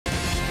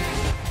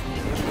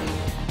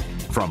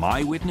From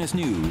Eyewitness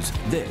News,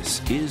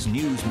 this is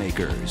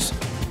Newsmakers.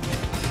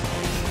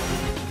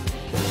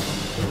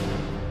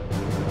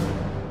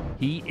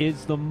 He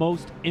is the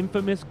most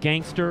infamous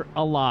gangster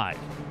alive.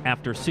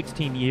 After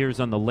 16 years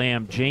on the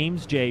lam,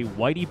 James J.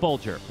 Whitey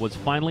Bulger was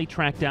finally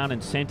tracked down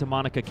in Santa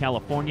Monica,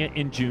 California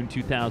in June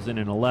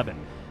 2011.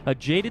 A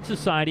jaded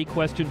society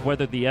questioned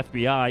whether the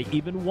FBI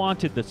even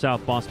wanted the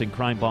South Boston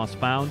crime boss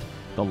found.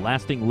 The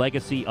lasting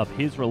legacy of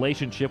his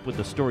relationship with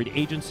the storied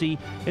agency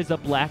is a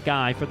black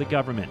eye for the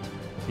government.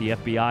 The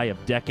FBI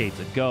of decades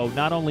ago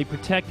not only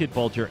protected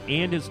Bulger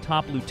and his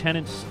top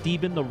lieutenant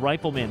Stephen the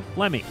Rifleman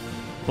Fleming,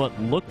 but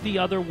looked the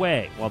other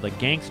way while the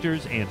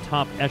gangsters and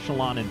top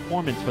echelon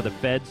informants for the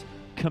feds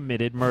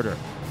committed murder.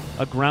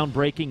 A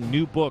groundbreaking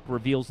new book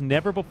reveals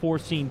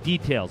never-before-seen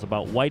details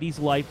about Whitey's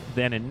life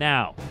then and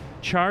now.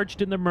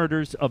 Charged in the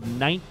murders of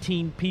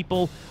 19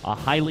 people, a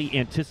highly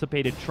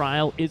anticipated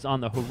trial is on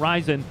the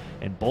horizon,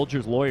 and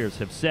Bulger's lawyers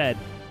have said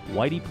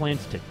Whitey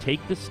plans to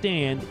take the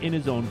stand in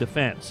his own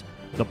defense.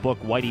 The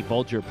book Whitey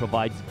Bulger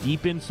provides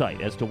deep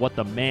insight as to what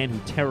the man who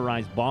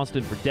terrorized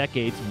Boston for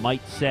decades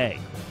might say.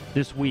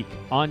 This week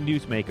on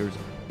Newsmakers,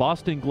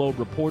 Boston Globe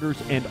reporters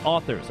and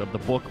authors of the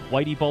book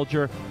Whitey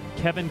Bulger,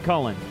 Kevin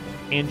Cullen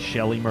and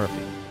Shelley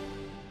Murphy.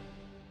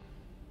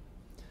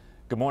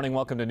 Good morning.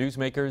 Welcome to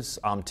Newsmakers.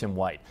 I'm Tim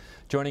White.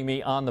 Joining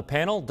me on the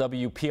panel,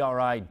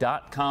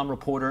 WPRI.com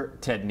reporter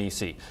Ted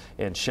Nesi.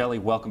 And Shelley,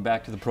 welcome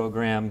back to the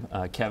program.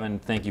 Kevin,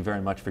 thank you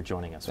very much for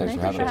joining us. Thanks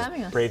for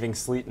having us. Braving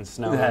sleet and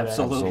snow.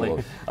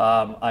 Absolutely.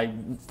 I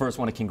first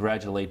want to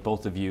congratulate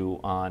both of you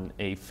on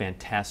a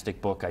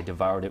fantastic book. I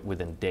devoured it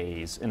within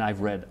days, and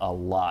I've read a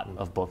lot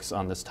of books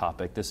on this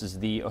topic. This is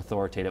the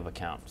authoritative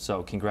account,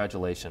 so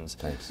congratulations.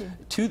 Thanks.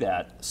 To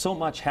that, so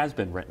much has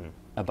been written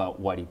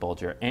about Whitey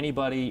Bulger.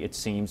 Anybody, it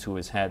seems, who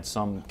has had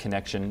some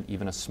connection,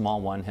 even a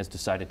small one, has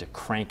decided to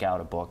crank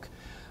out a book.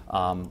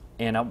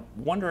 And I'm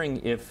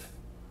wondering if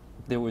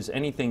there was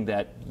anything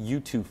that you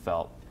two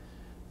felt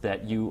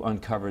that you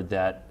uncovered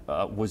that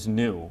was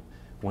new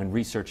when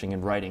researching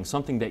and writing,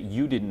 something that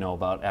you didn't know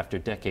about after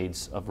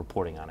decades of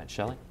reporting on it.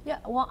 Shelley? Yeah,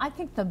 well, I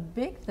think the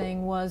big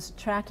thing was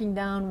tracking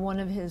down one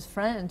of his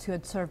friends who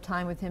had served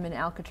time with him in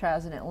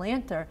Alcatraz in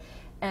Atlanta.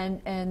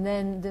 And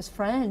then this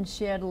friend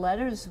shared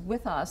letters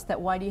with us that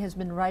Whitey has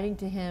been writing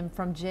to him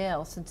from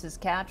jail since his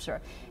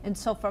capture. And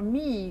so for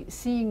me,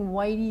 seeing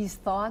Whitey's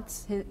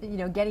thoughts,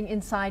 getting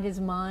inside his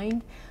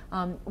mind,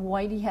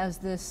 Whitey has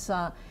this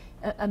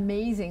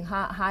amazing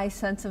high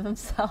sense of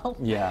himself.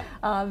 Yeah.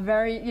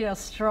 Very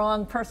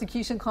strong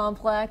persecution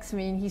complex. I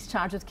mean, he's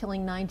charged with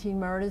killing 19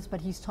 murders, but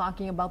he's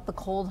talking about the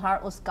cold,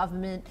 heartless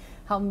government,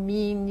 how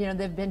mean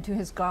they've been to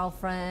his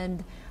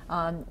girlfriend.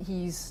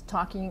 He's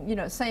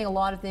talking, saying a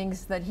lot of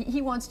things that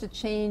he wants to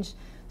change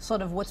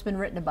sort of what's been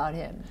written about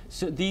him.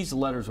 So these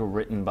letters were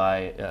written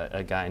by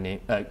a guy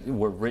named,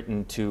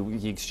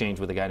 he exchanged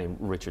with a guy named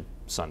Richard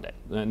Sunday,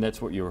 and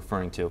that's what you're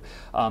referring to.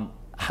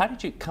 How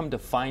did you come to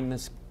find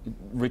this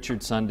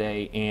Richard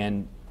Sunday,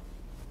 and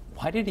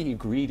why did he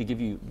agree to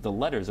give you the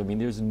letters? I mean,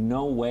 there's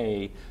no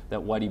way that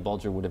Whitey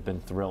Bulger would have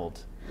been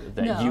thrilled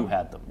that you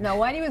had them. No,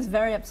 Whitey was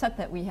very upset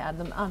that we had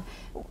them.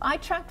 I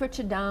tracked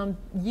Richard down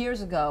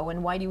years ago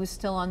when Whitey was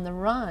still on the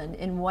run,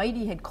 and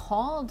Whitey had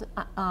called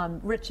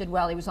Richard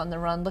while he was on the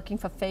run looking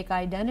for fake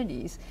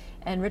identities,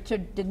 and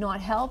Richard did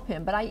not help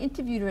him. But I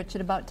interviewed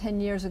Richard about 10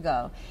 years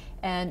ago.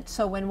 And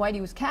so when Whitey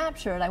was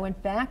captured, I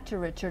went back to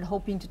Richard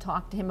hoping to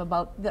talk to him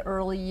about the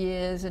early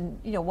years and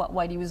what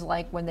Whitey was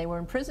like when they were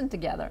in prison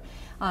together.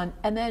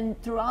 And then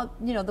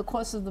throughout the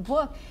course of the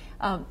book,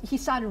 he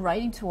started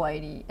writing to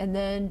Whitey and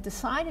then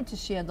decided to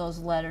share those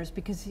letters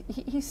because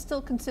he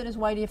still considers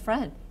Whitey a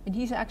friend. And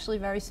he's actually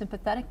very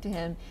sympathetic to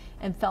him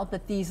and felt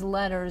that these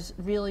letters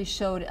really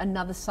showed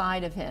another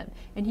side of him.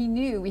 And he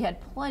knew we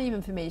had plenty of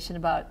information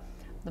about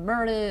the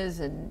murders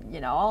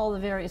and all the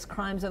various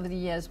crimes over the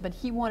years, but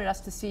he wanted us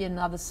to see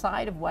another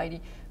side of Whitey,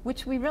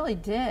 which we really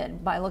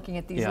did by looking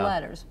at these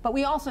letters. But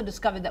we also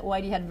discovered that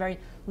Whitey had a very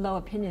low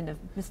opinion of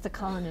Mr.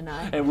 Cullen and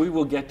I. And we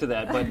will get to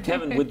that. But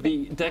Kevin, with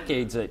the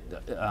decades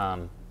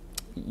that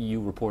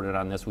you reported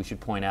on this, we should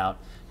point out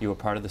you were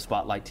part of the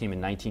Spotlight team in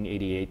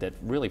 1988 that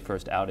really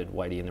first outed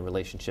Whitey in the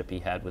relationship he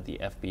had with the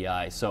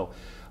FBI. So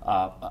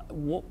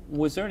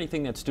was there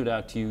anything that stood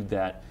out to you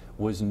that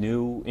was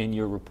new in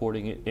your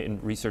reporting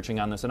and researching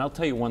on this? And I'll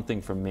tell you one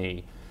thing from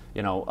me,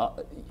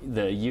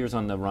 the years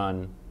on the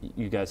run,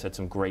 you guys had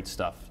some great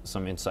stuff,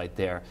 some insight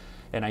there.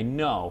 And I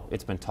know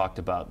it's been talked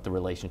about, the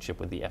relationship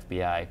with the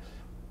FBI,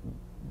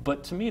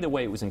 but to me, the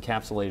way it was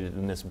encapsulated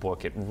in this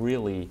book, it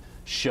really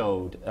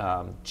showed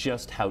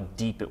just how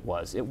deep it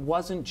was. It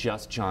wasn't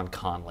just John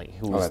Conley,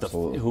 who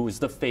was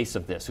the face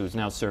of this, who's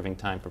now serving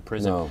time for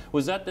prison. No.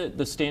 Was that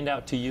the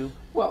standout to you?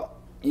 Well,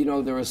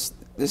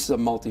 this is a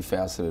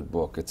multifaceted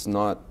book. It's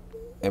not,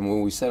 and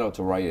when we set out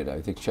to write it,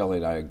 I think Shelley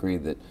and I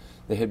agreed that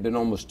there had been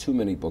almost too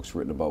many books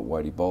written about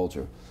Whitey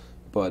Bulger.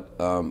 But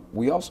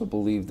we also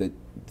believed that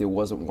there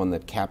wasn't one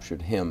that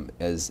captured him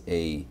as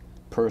a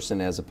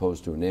person, as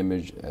opposed to an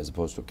image, as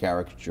opposed to a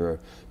caricature.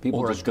 People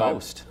or a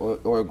ghost.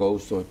 Or a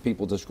ghost, or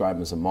people describe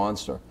him as a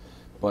monster.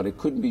 but it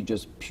couldn't be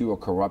just pure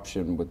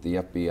corruption with the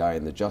FBI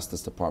and the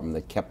Justice Department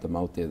that kept him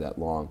out there that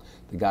long.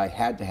 The guy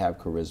had to have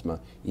charisma.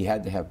 He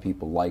had to have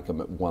people like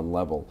him at one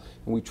level,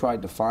 and we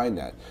tried to find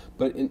that.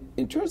 But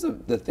in terms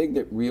of the thing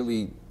that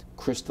really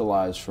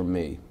crystallized for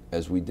me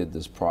as we did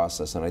this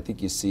process, and I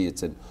think you see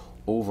it's an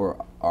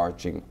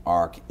overarching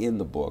arc in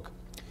the book,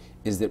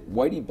 is that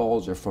Whitey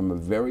Bulger, from a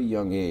very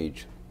young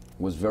age,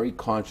 was very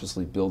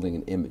consciously building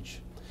an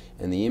image.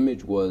 And the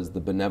image was the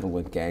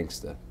benevolent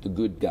gangster, the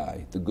good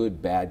guy, the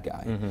good bad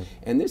guy.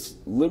 And this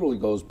literally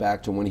goes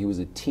back to when he was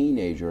a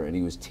teenager and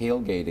he was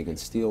tailgating and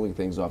stealing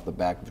things off the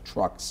back of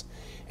trucks.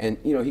 And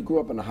you know, he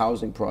grew up in a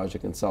housing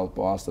project in South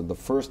Boston, the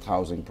first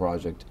housing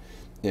project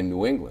in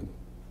New England.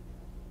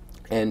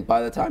 And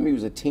by the time he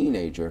was a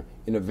teenager,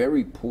 in a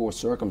very poor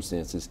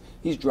circumstances,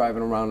 he's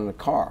driving around in a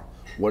car.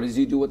 What does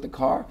he do with the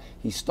car?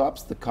 He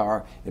stops the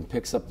car and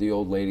picks up the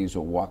old ladies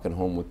who are walking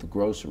home with the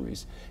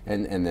groceries.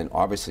 And then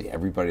obviously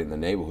everybody in the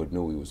neighborhood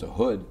knew he was a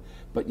hood.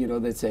 But you know,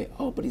 they'd say,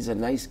 oh, but he's a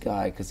nice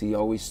guy because he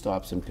always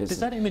stops and Does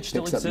that image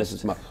still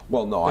exist?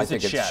 Well, no, I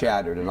think it's it's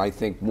shattered. And I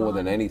think more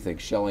than anything,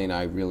 Shelley and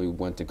I really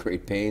went to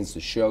great pains to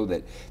show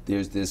that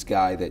there's this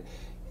guy that,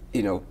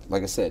 you know,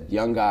 like I said,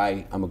 young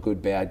guy, I'm a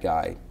good bad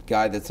guy.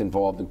 Guy that's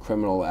involved in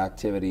criminal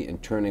activity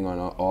and turning on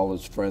all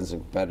his friends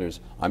and competitors.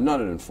 I'm not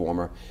an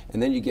informer.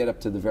 And then you get up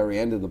to the very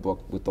end of the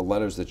book with the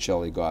letters that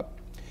Shelley got,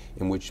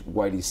 in which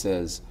Whitey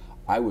says,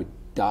 I would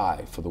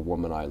die for the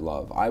woman I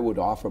love. I would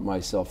offer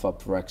myself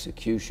up for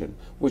execution,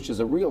 which is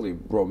a really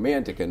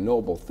romantic and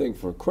noble thing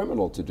for a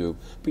criminal to do.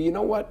 But you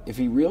know what? If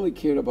he really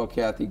cared about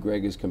Kathy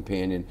Gregg, his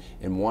companion,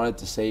 and wanted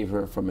to save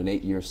her from an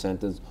 8-year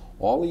sentence,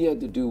 all he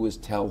had to do was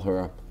tell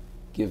her,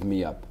 give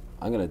me up.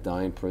 I'm going to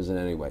die in prison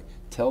anyway.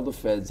 Tell the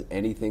feds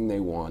anything they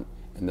want,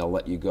 and they'll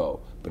let you go.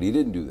 But he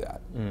didn't do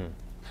that.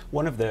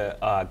 One of the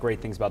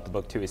great things about the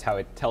book, too, is how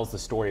it tells the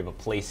story of a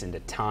place and a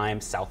time,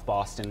 South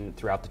Boston,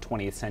 throughout the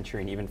 20th century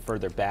and even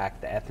further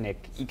back, the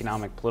ethnic,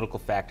 economic, political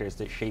factors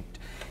that shaped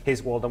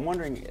his world. I'm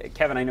wondering,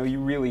 Kevin, I know you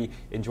really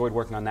enjoyed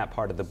working on that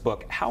part of the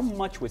book. How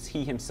much was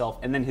he himself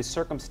and then his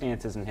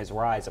circumstances and his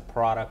rise a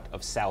product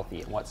of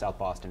Southie and what South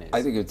Boston is?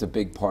 I think it's a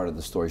big part of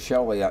the story.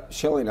 Shelley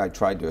and I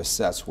tried to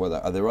assess whether,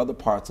 are there other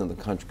parts of the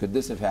country, could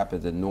this have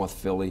happened in North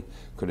Philly?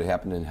 Could it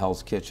happen in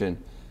Hell's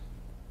Kitchen?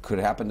 Could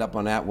have happened up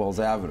on Atwell's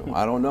Avenue.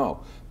 I don't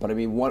know. But I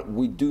mean,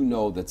 we do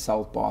know that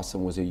South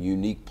Boston was a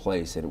unique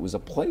place, and it was a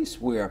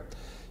place where,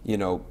 you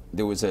know,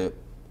 there was a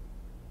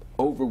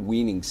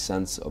overweening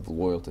sense of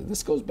loyalty.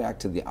 This goes back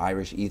to the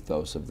Irish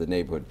ethos of the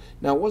neighborhood.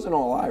 Now, it wasn't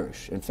all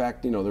Irish. In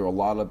fact, you know, there were a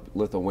lot of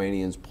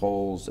Lithuanians,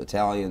 Poles,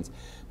 Italians,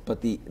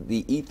 but the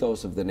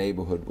ethos of the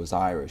neighborhood was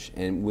Irish,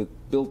 and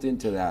built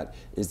into that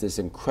is this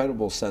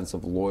incredible sense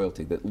of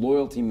loyalty, that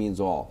loyalty means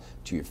all,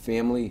 to your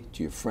family,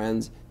 to your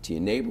friends, to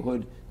your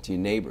neighborhood, to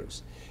your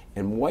neighbors.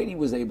 And Whitey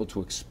was able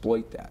to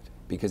exploit that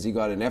because he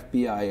got an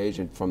FBI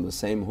agent from the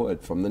same hood,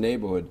 from the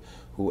neighborhood,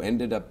 who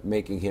ended up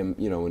making him,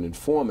 you know, an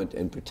informant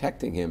and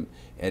protecting him.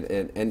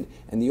 And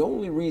the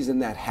only reason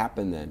that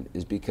happened then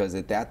is because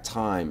at that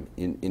time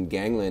in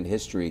gangland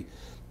history,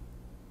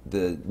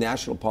 the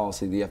national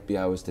policy of the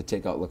FBI was to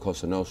take out La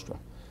Cosa Nostra.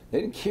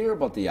 They didn't care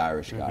about the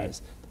Irish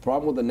guys. The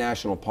problem with the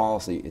national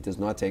policy, it does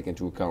not take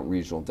into account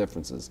regional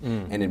differences.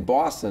 And in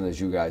Boston,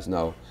 as you guys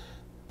know,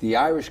 the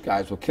Irish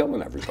guys were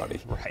killing everybody.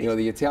 You know,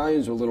 the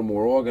Italians were a little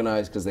more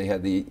organized because they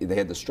had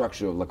the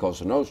structure of La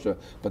Cosa Nostra,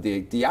 but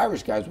the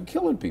Irish guys were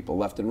killing people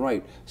left and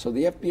right. So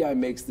the FBI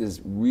makes this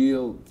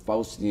real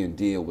Faustian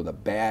deal with a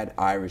bad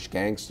Irish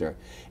gangster,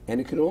 and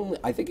it could only,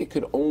 I think it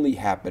could only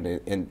happen,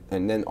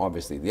 and then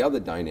obviously the other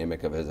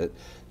dynamic of it is that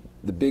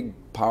the big,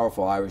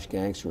 powerful Irish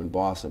gangster in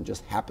Boston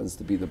just happens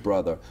to be the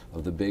brother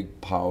of the big,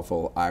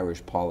 powerful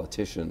Irish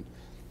politician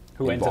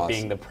who ends up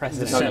being the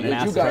president now, of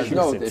as you guys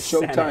know, the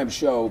Showtime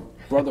show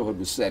Brotherhood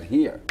was set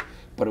here,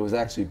 but it was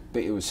actually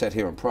set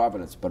here in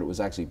Providence, but it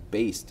was actually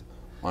based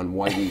on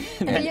Whitey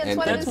and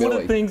that's Billy. one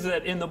of the things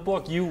that in the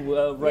book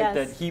you write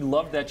that he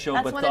loved that show,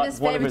 but thought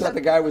thought the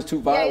guy was too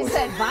violent.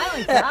 Yeah, he said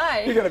violent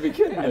guy. You got to be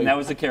kidding me. And that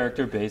was a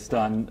character based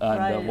on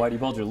Whitey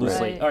Bulger,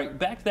 loosely. Right. All right,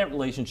 back to that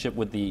relationship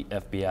with the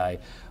FBI.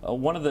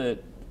 One of the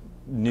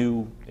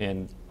new,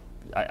 and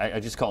I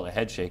just call it a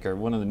head shaker,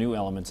 one of the new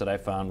elements that I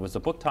found was the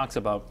book talks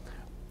about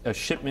a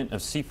shipment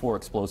of C4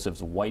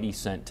 explosives Whitey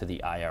sent to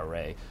the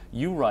IRA.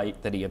 You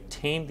write that he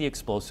obtained the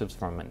explosives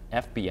from an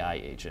FBI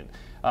agent.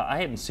 I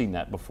hadn't seen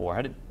that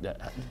before.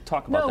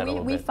 Talk about that a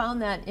little bit. We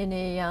found that in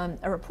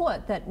a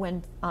report that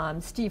when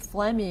Steve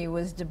Flemmi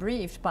was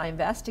debriefed by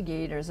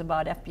investigators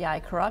about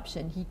FBI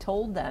corruption, he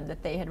told them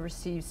that they had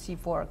received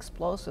C4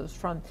 explosives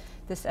from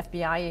this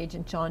FBI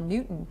agent, John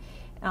Newton.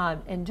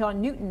 And John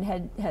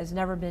Newton has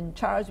never been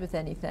charged with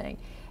anything.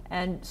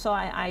 And so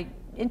I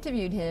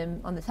interviewed him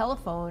on the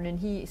telephone, and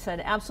he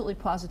said absolutely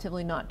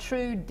positively not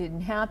true,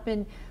 didn't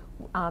happen,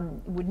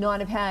 would not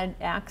have had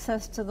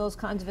access to those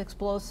kinds of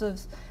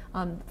explosives.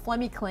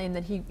 Flemmi claimed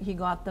that he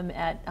got them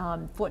at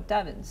Fort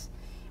Devens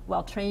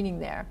while training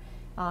there.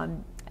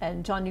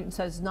 And John Newton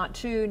says not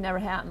true, never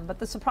happened. But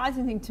the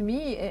surprising thing to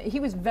me, he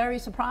was very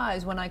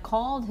surprised when I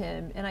called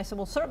him, and I said,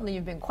 well, certainly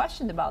you've been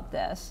questioned about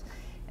this.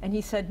 And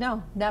he said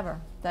no,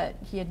 never, that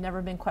he had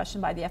never been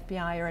questioned by the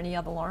FBI or any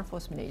other law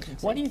enforcement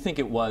agency. Why do you think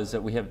it was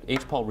that we have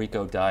H. Paul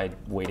Rico died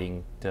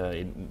waiting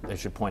to, I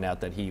should point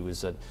out that he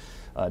was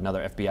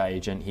another FBI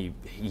agent.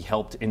 He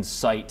helped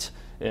incite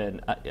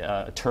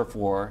a turf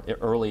war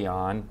early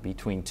on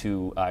between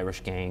two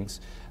Irish gangs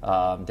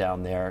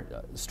down there,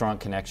 strong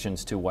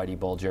connections to Whitey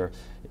Bulger.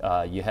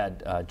 You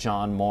had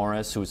John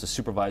Morris, who was the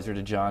supervisor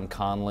to John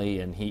Connolly,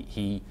 and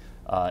he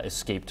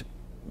escaped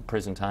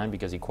prison time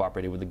because he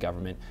cooperated with the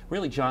government.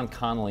 Really, John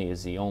Connolly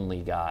is the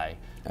only guy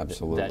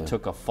that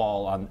took a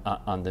fall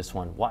on this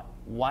one.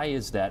 Why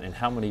is that, and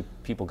how many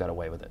people got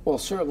away with it? Well,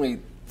 certainly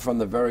from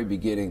the very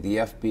beginning, the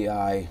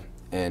FBI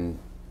and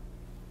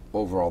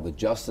overall the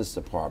Justice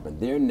Department,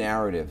 their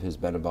narrative has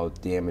been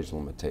about damage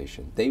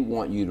limitation. They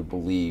want you to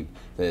believe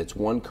that it's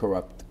one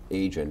corrupt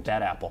agent.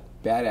 Bad apple.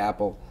 Bad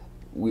apple.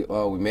 We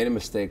made a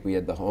mistake. We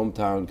had the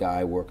hometown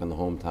guy work on the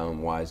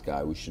hometown wise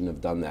guy. We shouldn't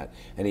have done that.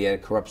 And he had a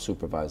corrupt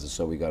supervisor,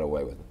 so we got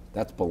away with it.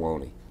 That's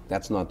baloney.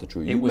 That's not the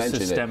truth. It was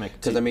systemic.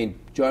 Because, I mean,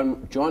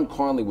 John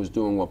Connolly was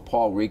doing what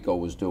Paul Rico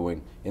was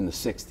doing in the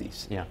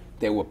 60s. Yeah.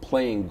 They were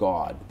playing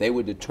God. They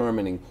were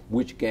determining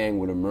which gang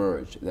would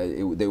emerge.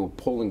 They were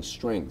pulling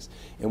strings.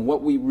 And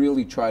what we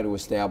really try to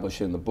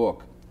establish in the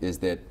book is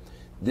that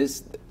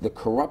the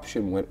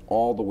corruption went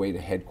all the way to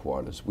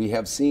headquarters. We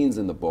have scenes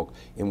in the book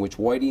in which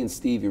Whitey and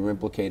Stevie are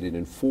implicated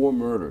in 4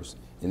 murders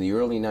in the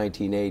early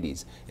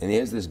 1980s. And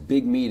there's this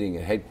big meeting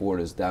at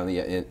headquarters at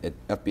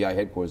FBI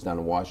headquarters down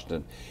in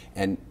Washington.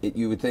 And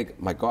you would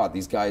think, my God,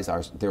 these guys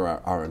are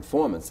our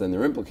informants, and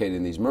they're implicated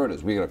in these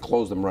murders. We're going to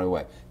close them right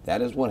away.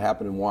 That is what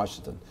happened in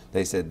Washington.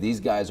 They said these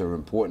guys are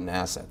important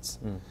assets.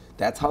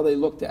 That's how they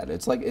looked at it.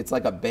 It's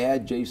like a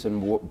bad Jason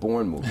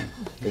Bourne movie.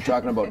 They're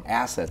talking about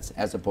assets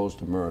as opposed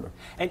to murder.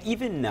 And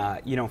even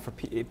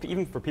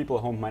even for people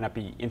at home who might not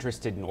be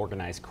interested in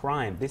organized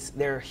crime,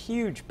 there are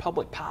huge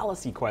public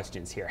policy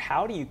questions here.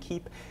 How do you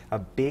keep a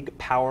big,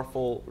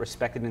 powerful,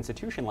 respected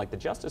institution like the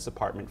Justice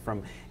Department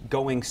from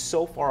going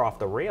so far off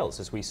the rails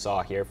as we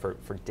saw here for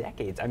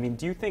decades? I mean,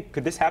 do you think,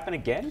 could this happen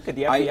again? Could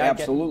the FBI I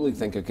absolutely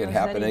think it could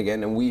happen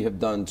again, and we have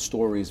done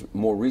stories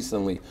more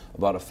recently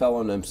about a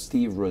fellow named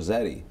Steve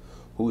Rossetti,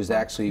 who is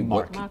actually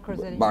Mark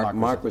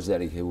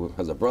Rossetti, who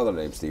has a brother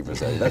named Steve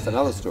Rossetti. That's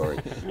another story.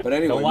 But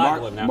anyway,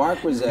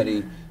 Mark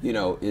Rossetti,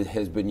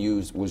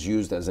 was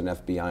used as an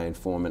FBI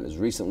informant as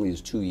recently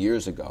as 2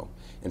 years ago.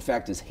 In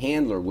fact, his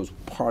handler was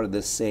part of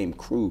this same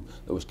crew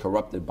that was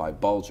corrupted by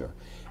Bulger.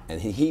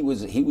 And he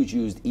was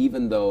used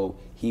even though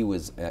he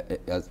was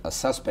a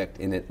suspect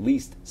in at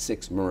least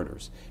 6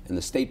 murders. And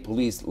the state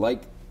police,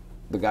 like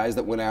the guys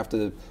that went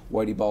after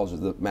Whitey Bulger,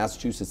 the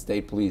Massachusetts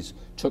State Police,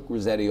 took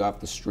Rossetti off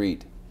the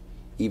street.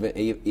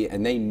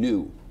 And they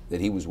knew that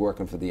he was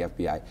working for the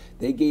FBI.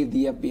 They gave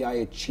the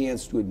FBI a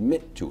chance to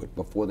admit to it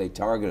before they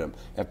targeted him.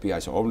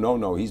 FBI said, oh,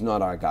 no, he's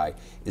not our guy.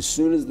 As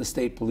soon as the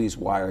state police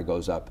wire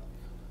goes up,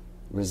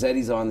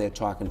 Rossetti's on there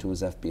talking to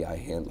his FBI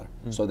handler.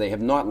 So they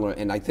have not learned.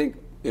 And I think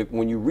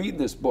when you read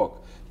this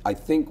book, I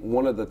think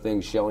one of the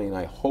things Shelley and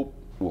I hope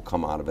will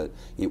come out of it,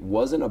 it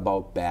wasn't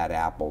about bad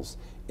apples.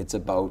 It's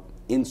about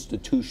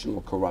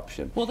institutional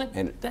corruption. Well, we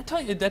have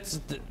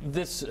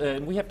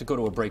to go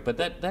to a break, but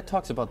that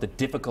talks about the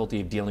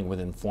difficulty of dealing with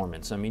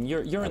informants. I mean,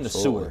 you're in the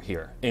sewer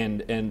here,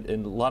 and a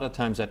lot of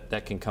times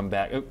that can come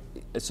back.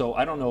 So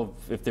I don't know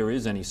if there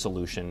is any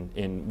solution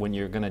when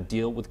you're going to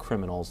deal with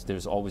criminals.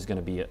 There's always going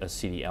to be a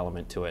seedy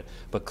element to it,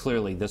 but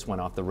clearly this went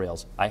off the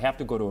rails. I have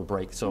to go to a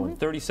break, so in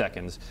 30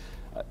 seconds,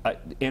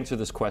 answer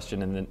this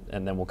question,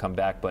 and then we'll come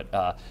back.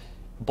 But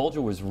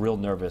Bulger was real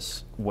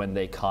nervous when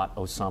they caught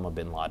Osama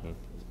bin Laden.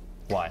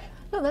 Why?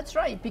 No, that's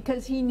right,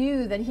 because he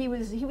knew that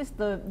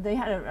they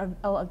had a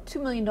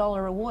 $2 million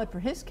reward for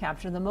his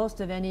capture, the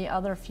most of any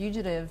other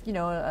fugitive,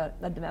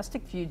 a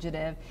domestic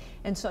fugitive.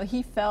 And so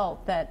he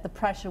felt that the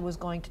pressure was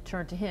going to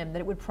turn to him, that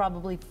it would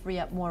probably free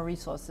up more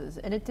resources,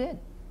 and it did.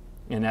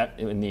 And that,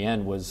 in the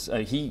end, was,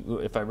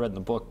 if I read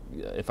the book,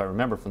 if I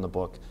remember from the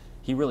book,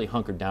 he really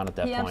hunkered down at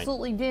that point. He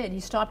absolutely did. He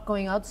stopped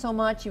going out so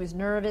much. He was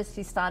nervous.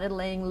 He started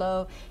laying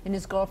low, and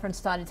his girlfriend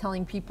started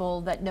telling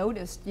people that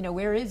noticed,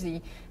 where is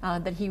he,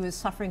 that he was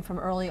suffering from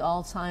early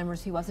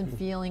Alzheimer's. He wasn't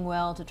feeling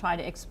well, to try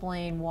to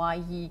explain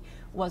why he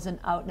wasn't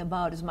out and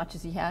about as much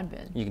as he had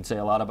been. You can say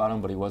a lot about him,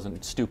 but he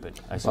wasn't stupid,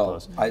 I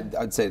suppose. Well,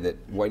 I'd say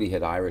that Whitey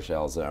had Irish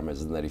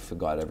Alzheimer's and that he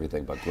forgot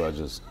everything but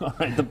grudges. All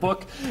right, the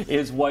book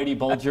is Whitey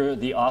Bulger.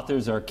 The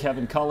authors are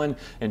Kevin Cullen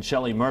and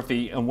Shelley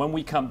Murphy. And when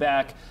we come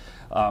back,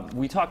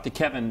 we talked to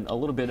Kevin a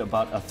little bit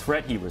about a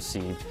threat he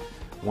received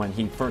when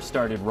he first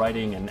started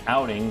writing and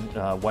outing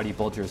Whitey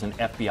Bulger as an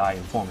FBI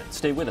informant.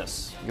 Stay with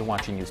us. You're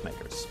watching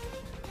Newsmakers.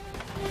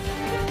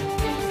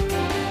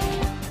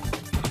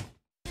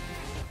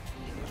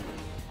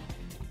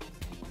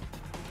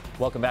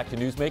 Welcome back to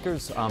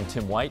Newsmakers. I'm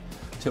Tim White.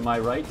 To my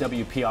right,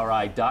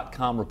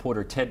 WPRI.com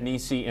reporter Ted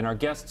Nesi, and our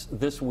guests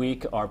this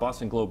week are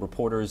Boston Globe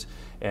reporters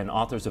and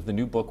authors of the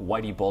new book,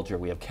 Whitey Bulger.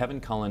 We have Kevin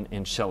Cullen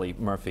and Shelley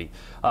Murphy.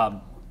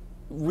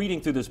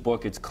 Reading through this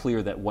book, it's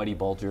clear that Whitey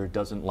Bulger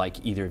doesn't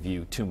like either of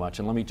you too much.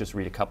 And let me just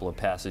read a couple of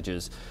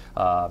passages.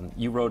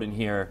 You wrote in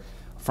here,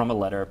 from a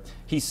letter.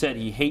 He said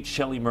he hates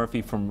Shelley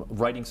Murphy from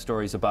writing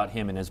stories about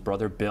him and his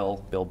brother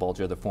Bill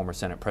Bulger, the former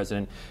Senate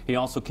president. He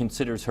also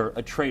considers her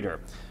a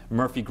traitor.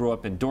 Murphy grew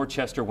up in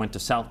Dorchester, went to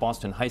South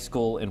Boston High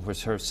School, and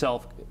was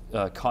herself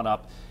caught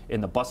up in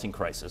the busing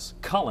crisis.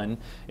 Cullen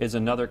is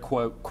another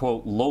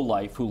quote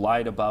lowlife who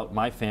lied about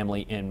my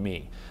family and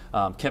me.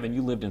 Kevin,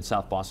 you lived in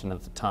South Boston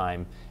at the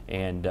time,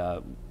 and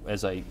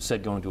as I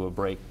said going to a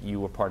break, you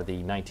were part of the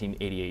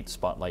 1988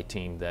 Spotlight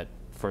team that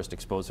first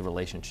exposed the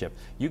relationship.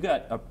 You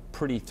got a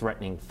pretty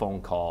threatening phone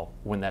call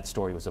when that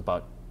story was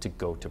about to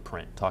go to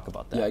print. Talk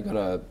about that. Yeah, I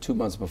got 2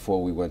 months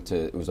before we went to,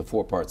 it was a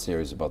 4-part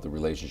series about the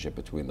relationship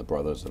between the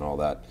brothers and all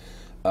that.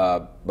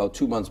 About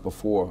 2 months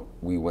before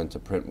we went to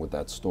print with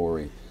that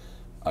story,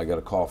 I got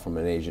a call from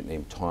an agent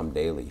named Tom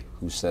Daly,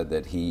 who said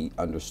that he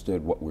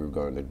understood what we were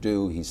going to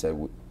do. He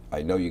said,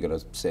 I know you're going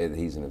to say that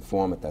he's an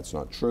informant. That's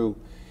not true.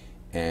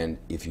 And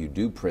if you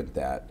do print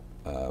that,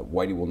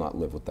 Whitey will not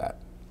live with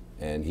that.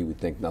 And he would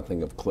think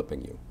nothing of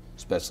clipping you,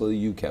 especially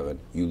you, Kevin.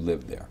 You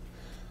lived there.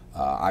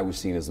 I was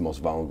seen as the most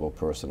vulnerable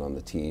person on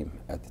the team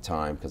at the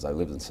time because I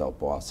lived in South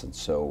Boston.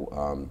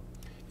 So,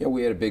 yeah,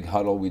 we had a big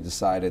huddle. We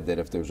decided that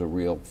if there's a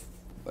real,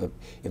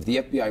 if the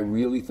FBI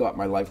really thought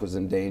my life was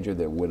in danger,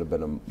 there would have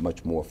been a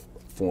much more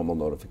formal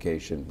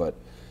notification. But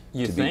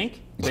you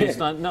think?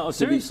 Based on, no,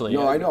 seriously.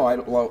 No, I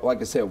know. Well,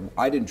 like I said,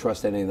 I didn't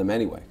trust any of them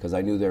anyway because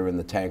I knew they were in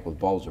the tank with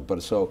Bulger.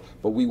 But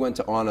we went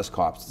to honest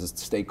cops, the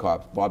state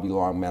cops, Bobby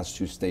Long,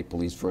 Massachusetts State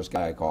Police, first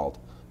guy I called.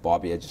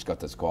 Bobby, I just got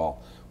this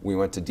call. We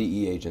went to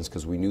DE agents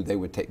because we knew they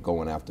would take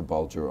going after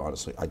Bulger,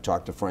 honestly. I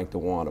talked to Frank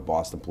DeWan, a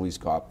Boston police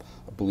cop,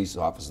 a police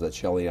officer that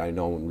Shelley and I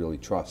know and really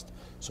trust.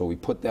 So we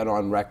put that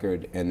on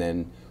record, and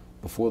then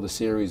before the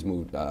series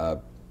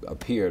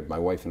appeared, my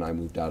wife and I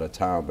moved out of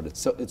town, but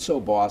it's so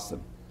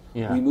Boston.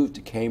 Yeah. We moved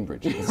to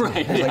Cambridge. It's,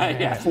 right, it's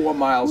like 4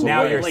 miles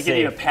now away. You're like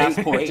getting a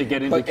passport to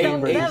get into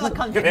Cambridge. They'll never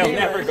come to They'll Cambridge.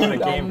 never go to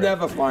They'll Cambridge.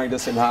 never find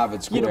us in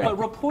Harvard Square. You know, but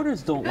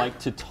reporters don't like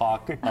to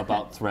talk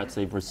about threats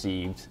they've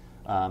received.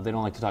 They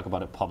don't like to talk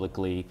about it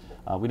publicly.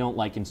 We don't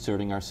like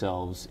inserting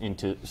ourselves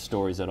into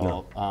stories at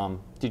all.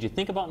 Did you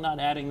think about not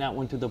adding that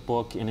one to the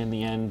book? And in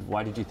the end,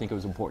 why did you think it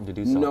was important to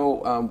do so?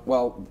 No,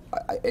 well,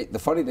 the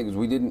funny thing is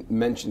we didn't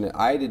mention it.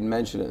 I didn't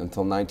mention it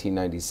until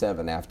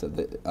 1997 after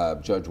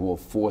Judge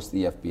Wolf forced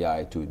the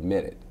FBI to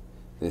admit it,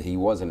 that he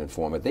was an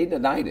informant. They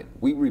denied it.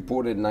 We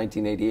reported in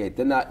 1988.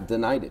 They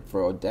denied it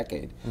for a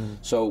decade.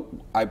 So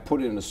I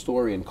put it in a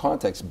story in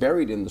context,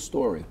 buried in the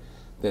story,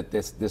 that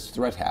this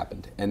threat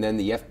happened. And then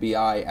the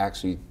FBI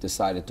actually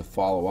decided to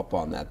follow up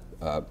on that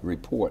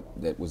report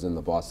that was in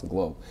the Boston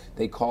Globe.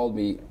 They called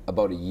me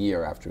about a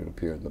year after it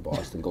appeared in the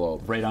Boston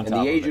Globe. Right on top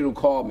And the of agent it. who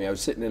called me, I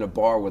was sitting in a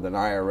bar with an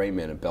IRA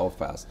man in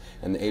Belfast,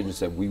 and the agent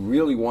said, we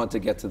really want to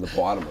get to the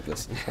bottom of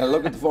this. And I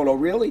looked at the phone, oh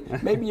really?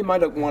 Maybe you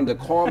might have wanted to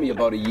call me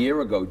about a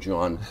year ago,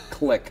 John.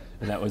 Click.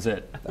 And that was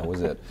it. That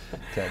was it.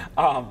 Okay.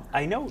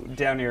 I know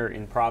down here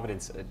in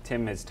Providence,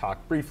 Tim has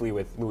talked briefly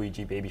with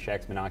Luigi Baby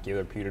Shack's Menachio, the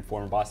reputed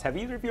former boss. Have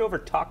either of you ever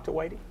talked to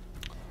Whitey?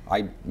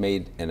 I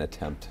made an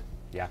attempt.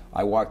 Yeah.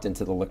 I walked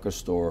into the liquor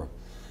store.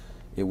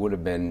 It would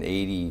have been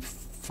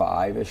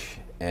 85-ish,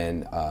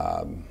 and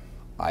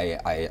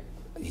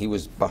he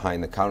was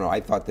behind the counter. I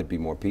thought there'd be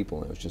more people,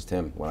 and it was just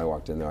him. When I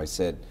walked in there, I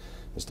said,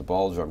 Mr.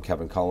 Bulger, I'm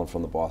Kevin Cullen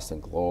from the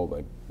Boston Globe.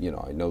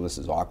 I know this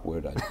is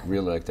awkward. I'd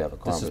really like to have a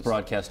conversation. This is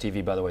broadcast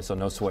TV, by the way, so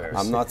no swears.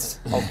 I'm not,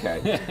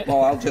 okay.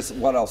 Well,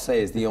 what I'll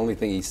say is the only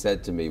thing he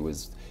said to me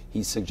was,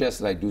 he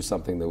suggested I do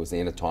something that was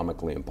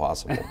anatomically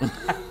impossible.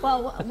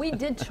 Well, we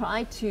did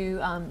try to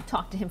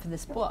talk to him for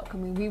this book. I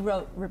mean, we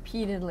wrote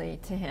repeatedly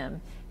to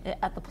him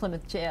at the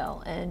Plymouth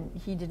jail, and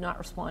he did not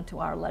respond to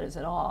our letters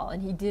at all.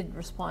 And he did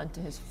respond to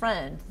his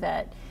friend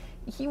that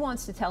he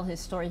wants to tell his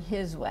story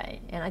his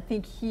way. And I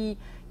think he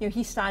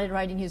started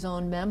writing his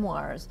own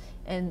memoirs,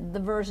 and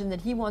the version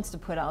that he wants to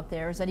put out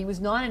there is that he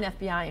was not an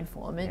FBI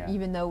informant,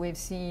 even though we've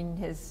seen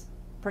his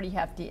pretty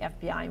hefty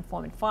FBI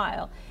informant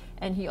file.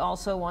 And he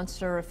also wants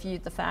to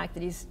refute the fact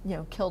that he's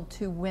killed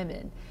 2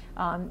 women.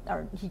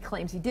 Or he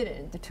claims he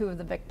didn't, the 2 of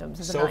the victims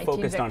of the 19 So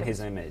focused victims. on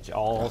his image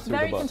all through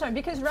Very the book. concerned,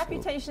 because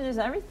reputation is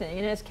everything.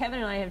 And as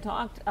Kevin and I have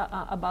talked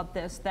about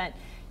this, that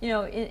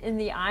in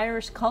the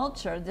Irish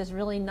culture, there's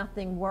really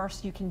nothing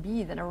worse you can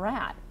be than a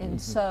rat.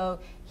 And so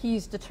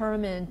he's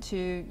determined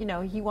to,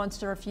 he wants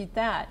to refute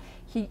that.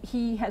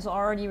 He has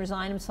already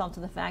resigned himself to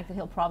the fact that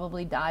he'll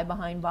probably die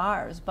behind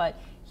bars, but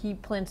he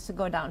plans to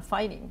go down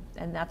fighting,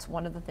 and that's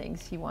one of the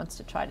things he wants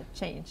to try to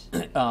change.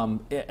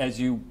 As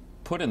you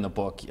put in the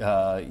book,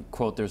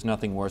 quote, there's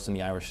nothing worse in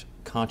the Irish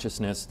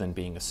consciousness than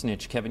being a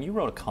snitch. Kevin, you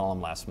wrote a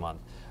column last month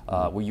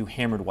where you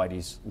hammered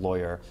Whitey's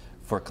lawyer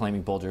for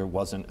claiming Bulger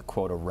wasn't,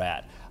 quote, a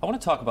rat. I want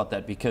to talk about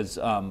that because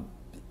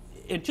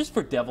just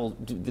for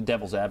the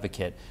devil's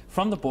advocate,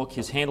 from the book,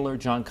 his handler,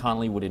 John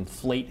Connolly, would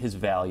inflate his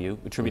value,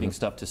 attributing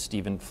stuff to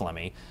Stephen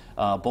Flemmi.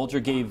 Bulger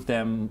gave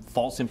them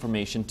false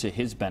information to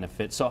his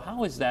benefit. So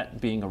how is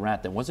that being a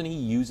rat then? Wasn't he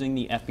using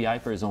the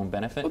FBI for his own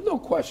benefit? Well, no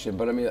question,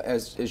 but I mean,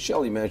 as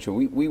Shelley mentioned,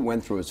 we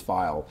went through his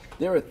file.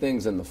 There are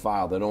things in the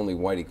file that only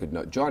Whitey could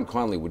know. John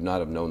Conley would not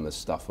have known this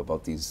stuff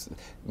about these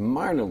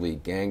minor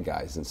league gang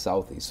guys in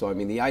Southeast. So I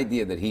mean, the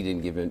idea that he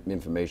didn't give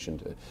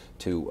information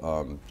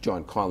to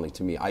John Conley,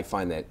 to me, I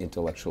find that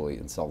intellectually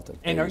insulting.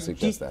 And I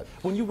suggest that.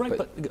 When you write,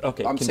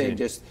 okay, I'm continue. saying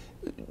just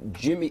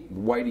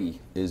Whitey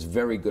is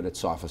very good at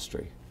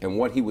sophistry. And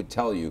what he would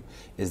tell you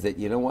is that,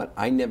 you know what,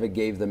 I never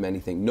gave them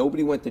anything.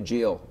 Nobody went to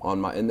jail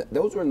on my, and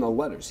those were in the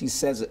letters. He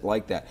says it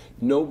like that.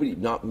 Nobody,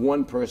 not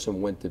one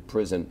person went to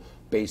prison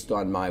based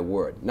on my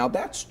word. Now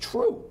that's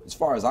true, as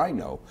far as I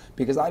know,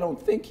 because I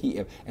don't think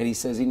and he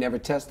says he never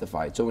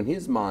testified. So in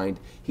his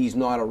mind, he's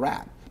not a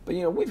rat. But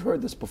you know, we've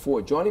heard this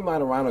before. Johnny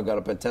Martirano got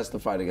up and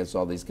testified against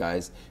all these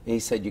guys, and he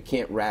said you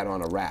can't rat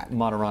on a rat.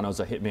 Martirano's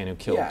a hitman who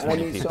killed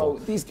 20 people.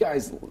 So these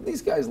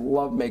guys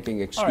love making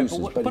excuses,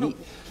 but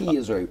he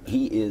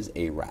is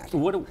a rat.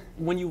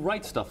 When you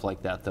write stuff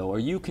like that, though, are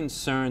you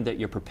concerned that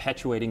you're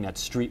perpetuating that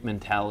street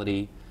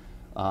mentality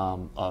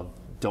of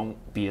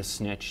don't be a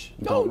snitch,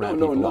 don't rat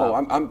people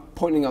out? I'm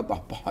pointing out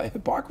the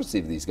hypocrisy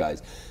of these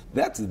guys.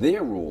 That's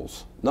their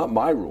rules, not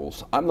my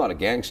rules. I'm not a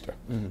gangster.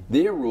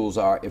 Their rules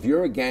are, if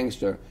you're a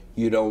gangster,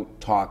 you don't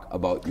talk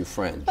about your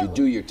friends. You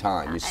do your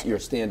time. You're a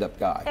stand-up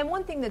guy. And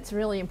one thing that's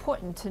really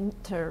important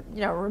to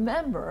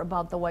remember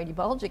about the Whitey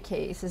Bulger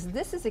case is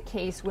this is a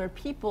case where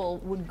people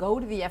would go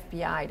to the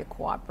FBI to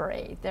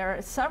cooperate. There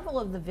are several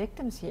of the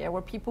victims here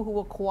were people who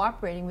were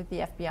cooperating with the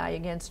FBI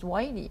against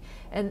Whitey.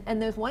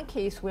 And there's one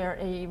case where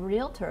a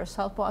realtor, a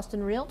South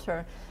Boston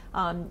realtor,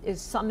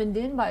 is summoned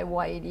in by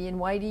Whitey, and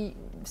Whitey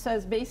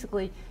says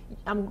basically,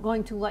 I'm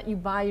going to let you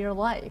buy your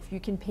life. You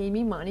can pay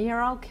me money or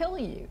I'll kill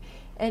you.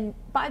 And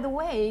by the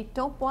way,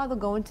 don't bother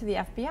going to the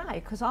FBI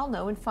because I'll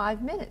know in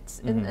 5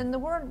 minutes. And the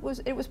word was,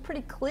 it was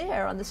pretty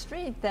clear on the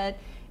street that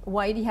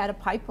Whitey had a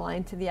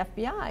pipeline to the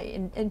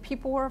FBI, and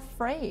people were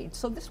afraid.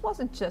 So this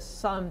wasn't just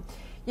some,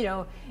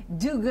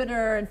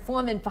 do-gooder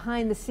informant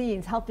behind the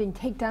scenes helping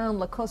take down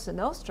La Cosa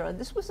Nostra.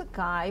 This was a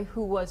guy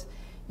who was,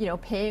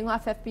 paying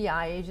off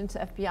FBI agents.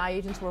 FBI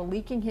agents were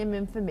leaking him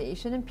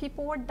information, and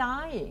people were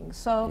dying.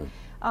 So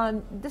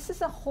this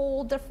is a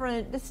whole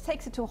different. This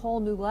takes it to a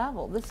whole new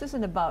level. This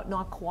isn't about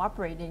not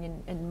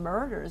cooperating in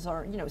murders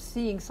or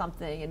seeing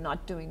something and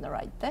not doing the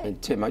right thing.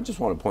 And Tim, I just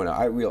want to point out,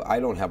 I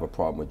don't have a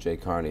problem with Jay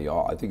Carney at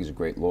all. I think he's a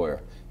great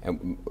lawyer,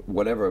 and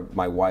whatever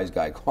my wise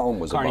guy Cullen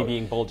was Carney about.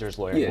 being Bulger's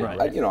lawyer. Yeah,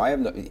 right. I have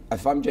no.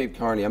 If I'm Jay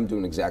Carney, I'm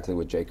doing exactly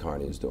what Jay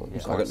Carney is doing.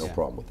 So I got no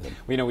problem with him.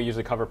 We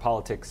usually cover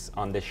politics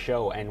on this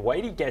show, and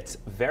Whitey gets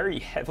very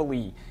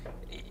heavily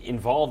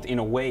involved in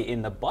a way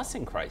in the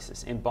busing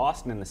crisis in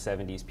Boston in the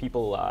 70s.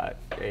 People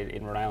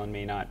in Rhode Island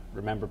may not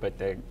remember, but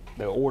the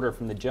order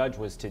from the judge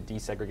was to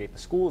desegregate the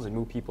schools and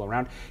move people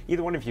around.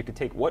 Either one of you could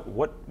take. What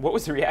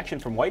was the reaction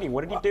from Whitey?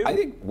 What did he do? I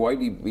think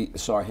Whitey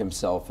saw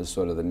himself as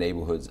sort of the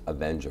neighborhood's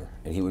avenger,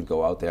 and he would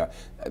go out there.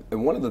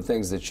 And one of the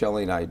things that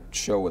Shelley and I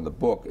show in the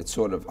book, it's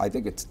sort of, I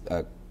think it's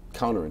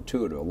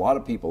counterintuitive. A lot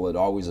of people had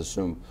always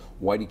assumed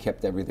Whitey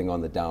kept everything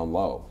on the down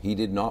low. He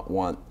did not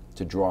want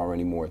to draw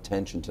any more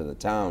attention to the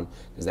town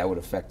because that would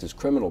affect his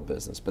criminal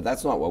business. But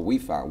that's not what we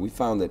found. We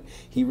found that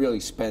he really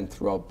spent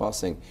throughout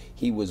busing,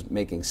 he was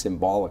making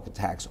symbolic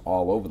attacks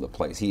all over the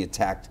place. He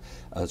attacked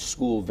a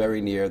school very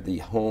near the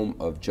home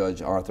of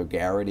Judge Arthur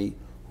Garrity,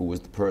 who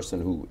was the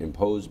person who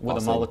imposed busing.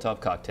 With a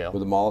Molotov cocktail.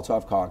 With a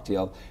Molotov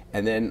cocktail.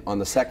 And then on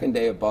the second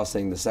day of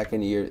busing, the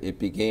second year it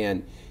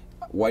began,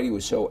 Whitey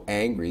was so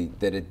angry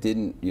that it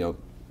didn't,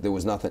 there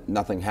was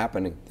nothing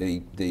happening.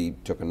 They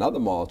took another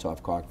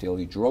Molotov cocktail.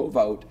 He drove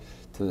out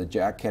to the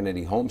Jack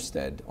Kennedy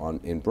homestead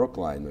in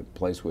Brookline, the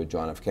place where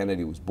John F.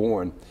 Kennedy was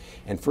born.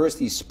 And first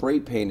he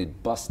spray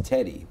painted Bus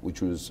Teddy, which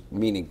was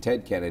meaning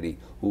Ted Kennedy,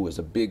 who was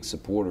a big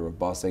supporter of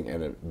busing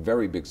and a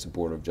very big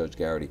supporter of Judge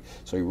Garrity.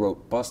 So he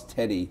wrote Bus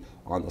Teddy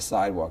on the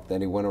sidewalk. Then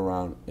he went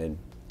around and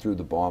threw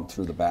the bomb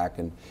through the back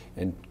and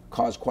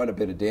caused quite a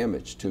bit of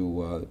damage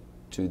to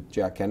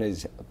Jack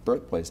Kennedy's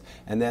birthplace.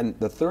 And then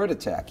the third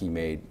attack he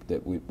made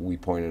that we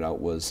pointed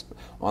out was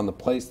on the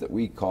place that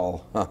we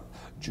call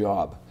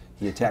Job.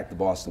 He attacked the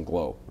Boston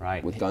Globe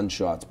with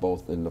gunshots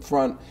both in the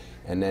front,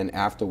 and then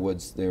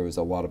afterwards there was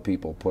a lot of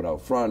people put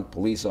out front,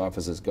 police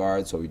officers,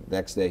 guards, so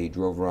next day he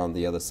drove around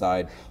the other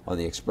side on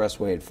the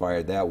expressway and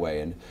fired that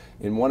way. And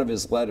in one of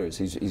his letters,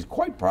 he's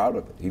quite proud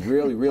of it. He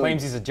really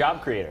claims he's a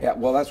job creator. Yeah,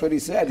 well, that's what he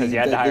said.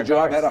 The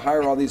job had to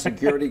hire all these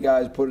security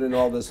guys, put in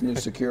all this new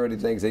security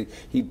things.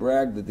 He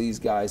bragged that these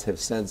guys have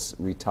since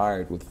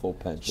retired with full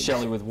pensions.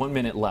 Shelley, with 1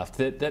 minute left,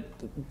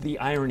 the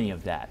irony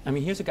of that. I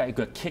mean, here's a guy who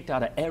got kicked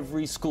out of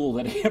every school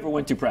that he ever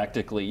went to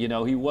practically.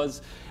 He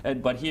was,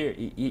 but here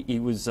he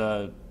was.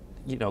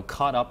 you know,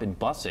 caught up in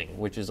busing,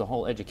 which is a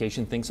whole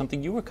education thing,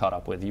 something you were caught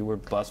up with. You were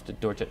bused at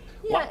Dorchester.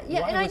 Yeah,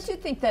 and I do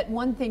think that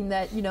one thing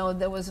that, you know,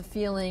 there was a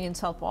feeling in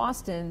South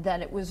Boston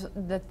that it was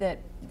that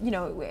you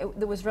know,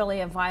 there was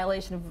really a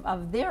violation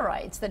of their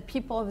rights, that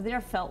people over there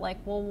felt like,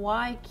 well,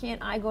 why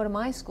can't I go to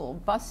my school?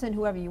 Bus in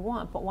whoever you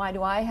want, but why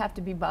do I have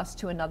to be bused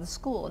to another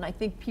school? And I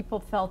think people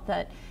felt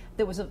that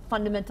there was a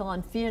fundamental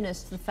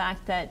unfairness to the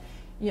fact that,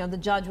 you know, the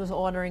judge was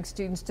ordering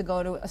students to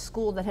go to a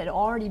school that had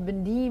already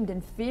been deemed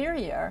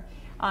inferior,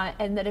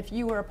 and that if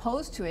you were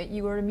opposed to it,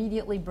 you were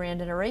immediately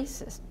branded a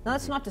racist. Now,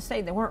 that's not to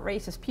say there weren't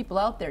racist people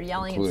out there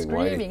yelling and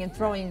screaming and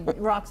throwing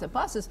rocks at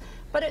buses,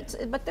 but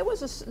there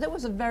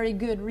was a very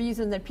good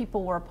reason that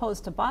people were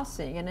opposed to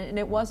busing, and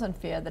it was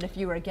unfair that if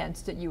you were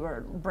against it, you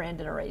were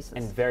branded a racist.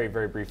 And very,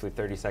 very briefly,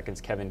 30 seconds,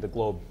 Kevin, the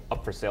Globe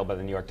up for sale by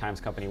the New York Times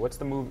Company. What's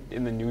the move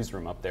in the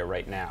newsroom up there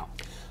right now?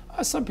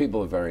 Some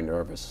people are very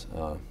nervous.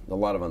 A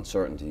lot of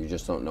uncertainty. You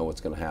just don't know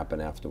what's going to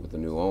happen after with the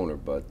new owner,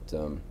 but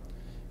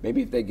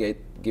maybe if they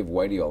give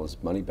Whitey all his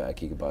money back,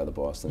 he could buy the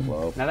Boston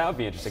Globe. Now that would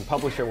be interesting.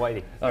 Publisher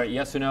Whitey. All right,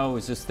 yes or no,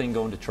 is this thing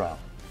going to trial?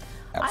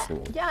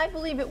 Absolutely. I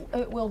believe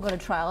it will go to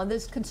trial. And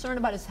there's concern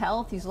about his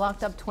health. He's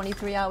locked up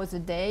 23 hours a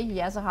day. He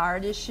has a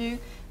heart issue.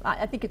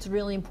 I think it's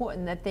really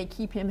important that they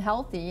keep him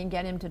healthy and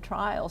get him to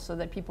trial so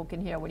that people can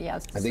hear what he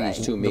has to say. I think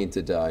he's too mean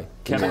to die.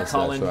 Kevin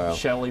Cullen,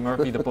 Shelley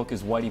Murphy, the book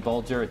is Whitey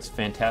Bulger. It's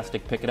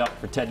fantastic. Pick it up.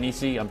 For Ted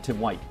Nesi, I'm Tim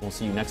White. We'll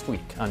see you next week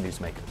on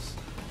Newsmakers.